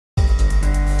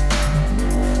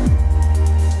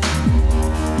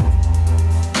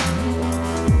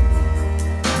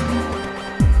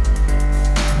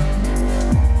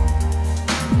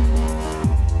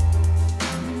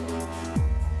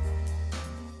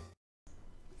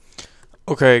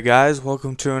Okay guys,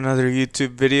 welcome to another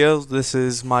YouTube video. This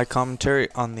is my commentary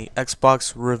on the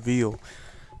Xbox reveal.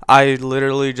 I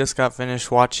literally just got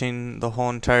finished watching the whole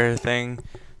entire thing.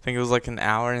 I think it was like an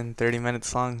hour and 30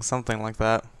 minutes long, something like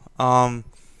that. I'm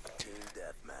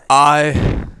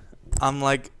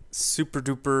like super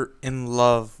duper in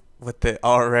love with it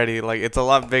already. Like, it's a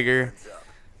lot bigger.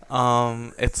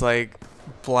 It's like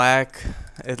black.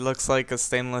 It looks like a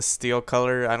stainless steel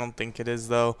color. I don't think it is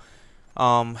though.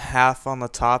 Half on the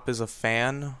top is a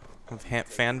fan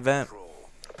vent,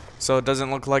 so it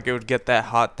doesn't look like it would get that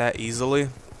hot that easily.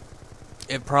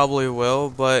 It probably will,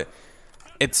 but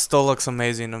it still looks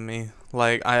amazing to me.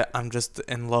 Like, I'm just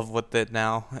in love with it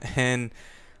now, and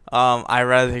I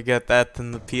rather get that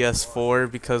than the PS4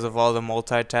 because of all the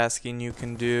multitasking you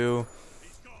can do.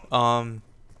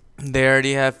 They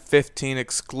already have 15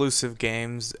 exclusive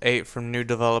games, 8 from new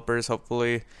developers.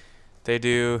 Hopefully they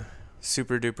do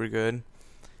super duper good.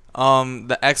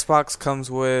 The Xbox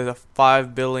comes with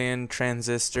 5 billion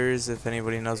transistors, if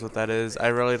anybody knows what that is. I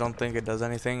really don't think it does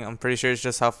anything. I'm pretty sure it's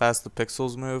just how fast the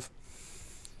pixels move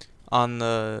on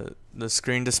the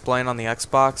screen displaying on the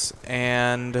Xbox.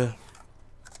 And 8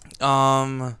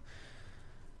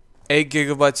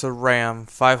 gigabytes of RAM,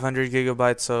 500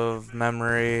 gigabytes of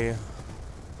memory,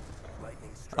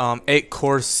 8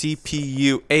 core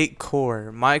CPU, 8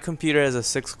 core. My computer has a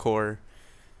 6 core.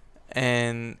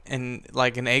 And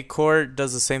like an 8 core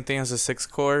does the same thing as a 6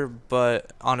 core,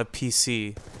 but on a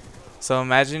PC. So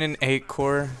imagine an 8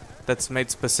 core that's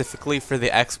made specifically for the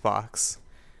Xbox.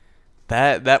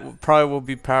 That probably will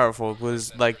be powerful,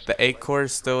 because like the 8 core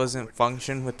still isn't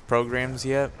functioned with programs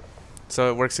yet, so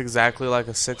it works exactly like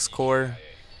a 6 core.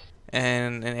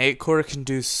 And an 8 core can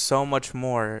do so much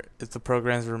more if the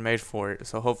programs were made for it.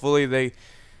 So hopefully they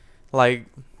like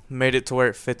made it to where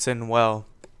it fits in well.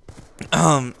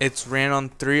 It's ran on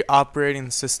 3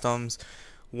 operating systems,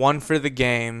 1 for the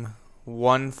game,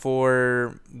 1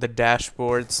 for the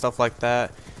dashboard, stuff like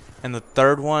that, and the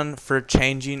third one for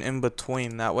changing in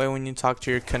between. That way when you talk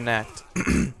to your Connect,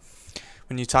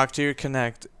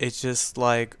 it's just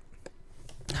like,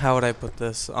 how would I put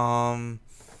this? Like,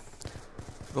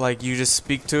 you just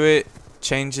speak to it,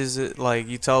 changes it, like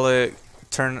you tell it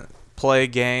play a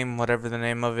game, whatever the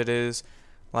name of it is,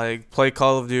 like play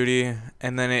Call of Duty,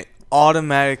 and then it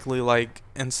automatically, like,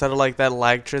 instead of like that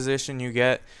lag transition you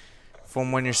get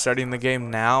from when you're starting the game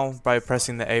now by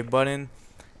pressing the A button,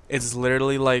 it's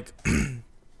literally like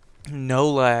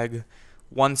no lag,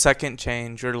 1 second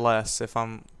change or less, if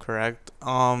I'm correct.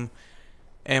 And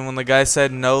when the guy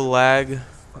said no lag,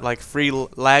 like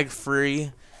lag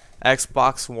free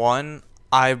Xbox One,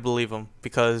 I believe him,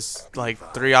 because like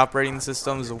 3 operating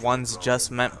systems, one's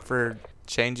just meant for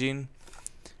changing.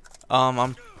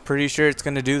 I'm pretty sure it's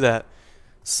gonna do that,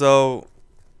 so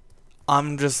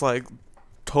I'm just like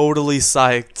totally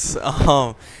psyched.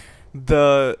 Oh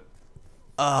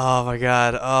my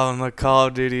god, the Call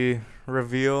of Duty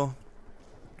reveal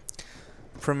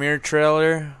premiere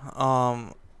trailer,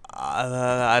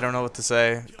 I don't know what to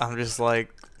say. I'm just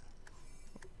like,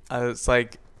 it's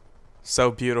like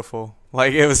so beautiful.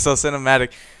 Like, it was so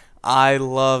cinematic. I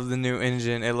love the new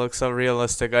engine. It looks so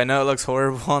realistic. I know it looks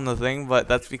horrible on the thing, but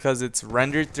that's because it's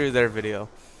rendered through their video,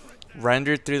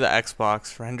 rendered through the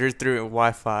Xbox, rendered through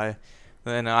Wi-Fi.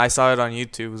 Then I saw it on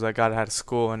YouTube because I got out of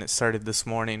school and it started this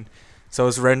morning. So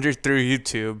it's rendered through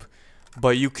YouTube,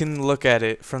 but you can look at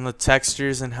it from the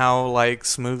textures and how like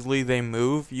smoothly they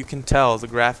move. You can tell the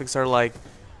graphics are like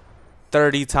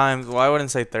 30 times, well, I wouldn't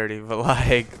say 30, but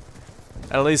like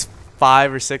at least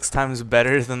 5 or 6 times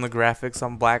better than the graphics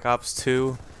on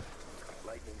BlackOps2.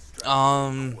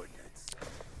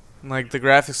 Like, the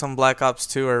graphics on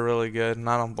BlackOps2 are really good.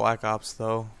 Not on Black Ops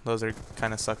though. Those are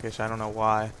kind of suckish. I don't know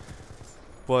why.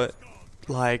 But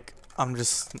like, I'm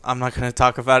not gonna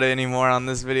talk about it anymore on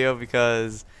this video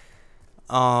because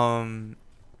I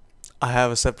have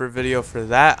a separate video for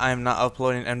that. I'm not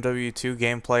uploading MW2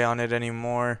 gameplay on it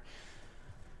anymore.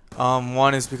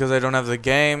 One is because I don't have the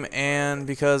game, and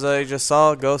because I just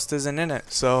saw Ghost isn't in it.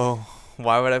 So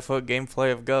why would I put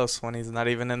gameplay of Ghost when he's not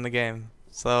even in the game?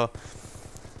 So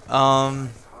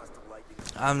I'm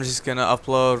just gonna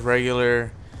upload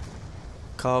regular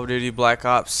Call of Duty Black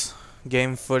Ops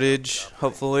game footage.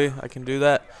 Hopefully I can do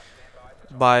that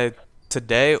by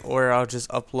today, or I'll just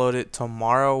upload it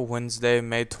tomorrow, Wednesday,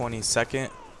 May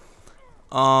 22nd.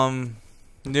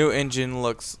 New engine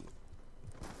looks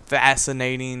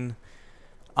fascinating,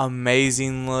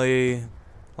 amazingly,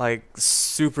 like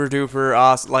super duper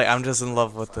awesome. Like, I'm just in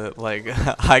love with it. Like,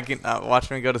 I can watch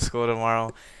me go to school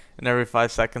tomorrow and every 5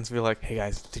 seconds be like, hey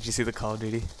guys, did you see the Call of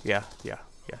Duty? Yeah,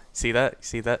 Yeah. See that? You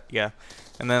see that? Yeah.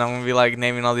 And then I'm gonna be like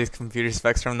naming all these computer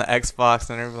specs from the Xbox,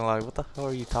 and everyone like, what the hell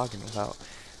are you talking about?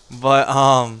 But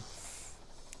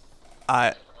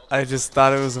I I just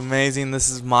thought it was amazing. This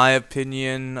is my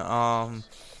opinion. I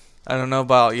don't know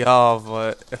about y'all,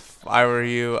 but if I were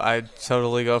you, I'd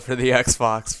totally go for the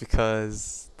Xbox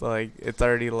because like it's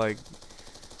already like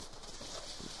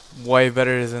way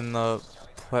better than the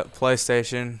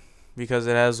PlayStation because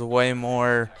it has way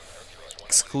more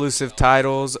exclusive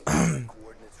titles,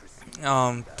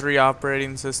 3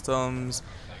 operating systems.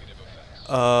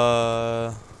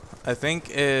 I think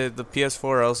the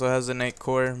PS4 also has an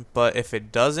 8-core, but if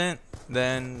it doesn't,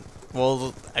 then well,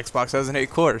 the Xbox has an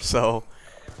 8-core, so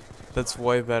that's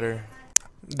way better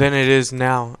than it is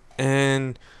now.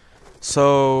 And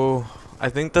so I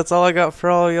think that's all I got for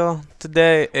all y'all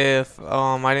today. If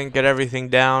I didn't get everything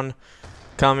down,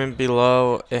 comment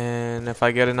below, and if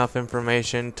I get enough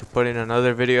information to put in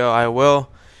another video, I will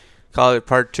call it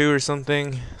part 2 or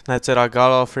something. That's it. I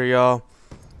got all for y'all.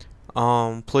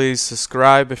 Please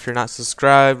subscribe if you're not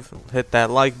subscribed. Hit that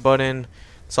like button.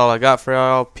 That's all I got for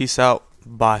y'all. Peace out.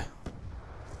 Bye.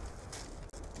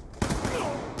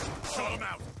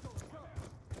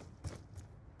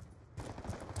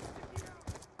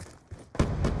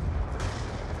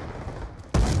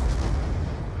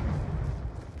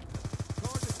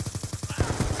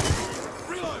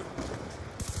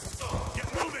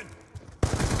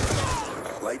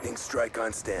 Lightning strike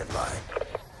on standby.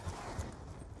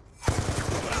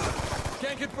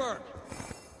 Can't confirm.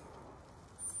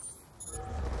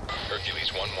 Hercules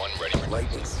 1-1 ready for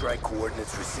Lightning strike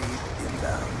coordinates received.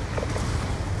 Inbound.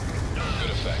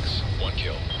 good effects. 1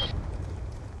 kill.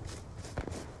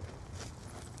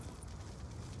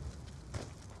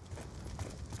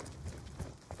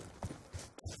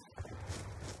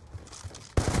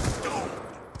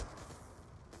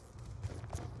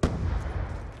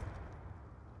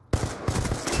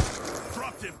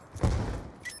 Dropped him.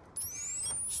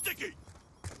 Sticky.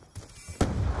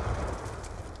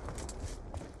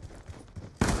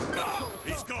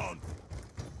 He's gone.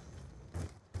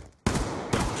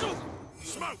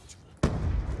 Smoked.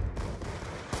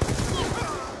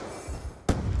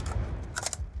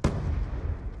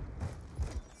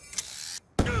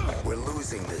 We're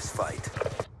losing this fight.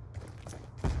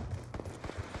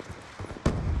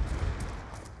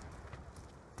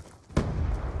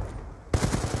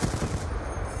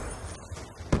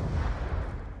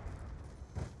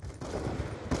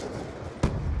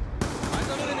 Eyes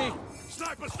on enemy.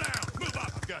 Sniper's down. Move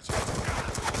up. Gotcha.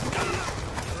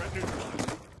 Threat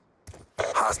neutralized.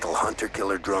 Hostile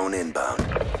hunter-killer drone inbound.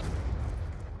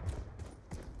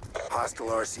 Hostile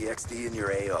RCXD in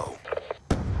your AO.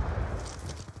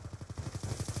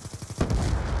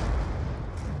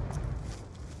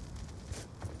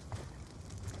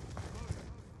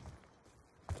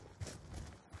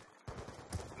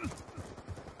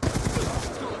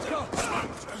 Let's go.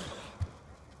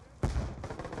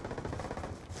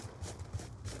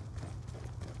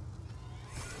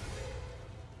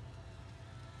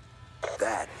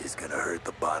 That is gonna hurt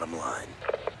the bottom line.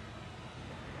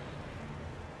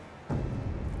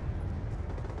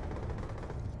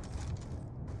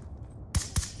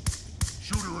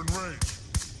 Shooter in range.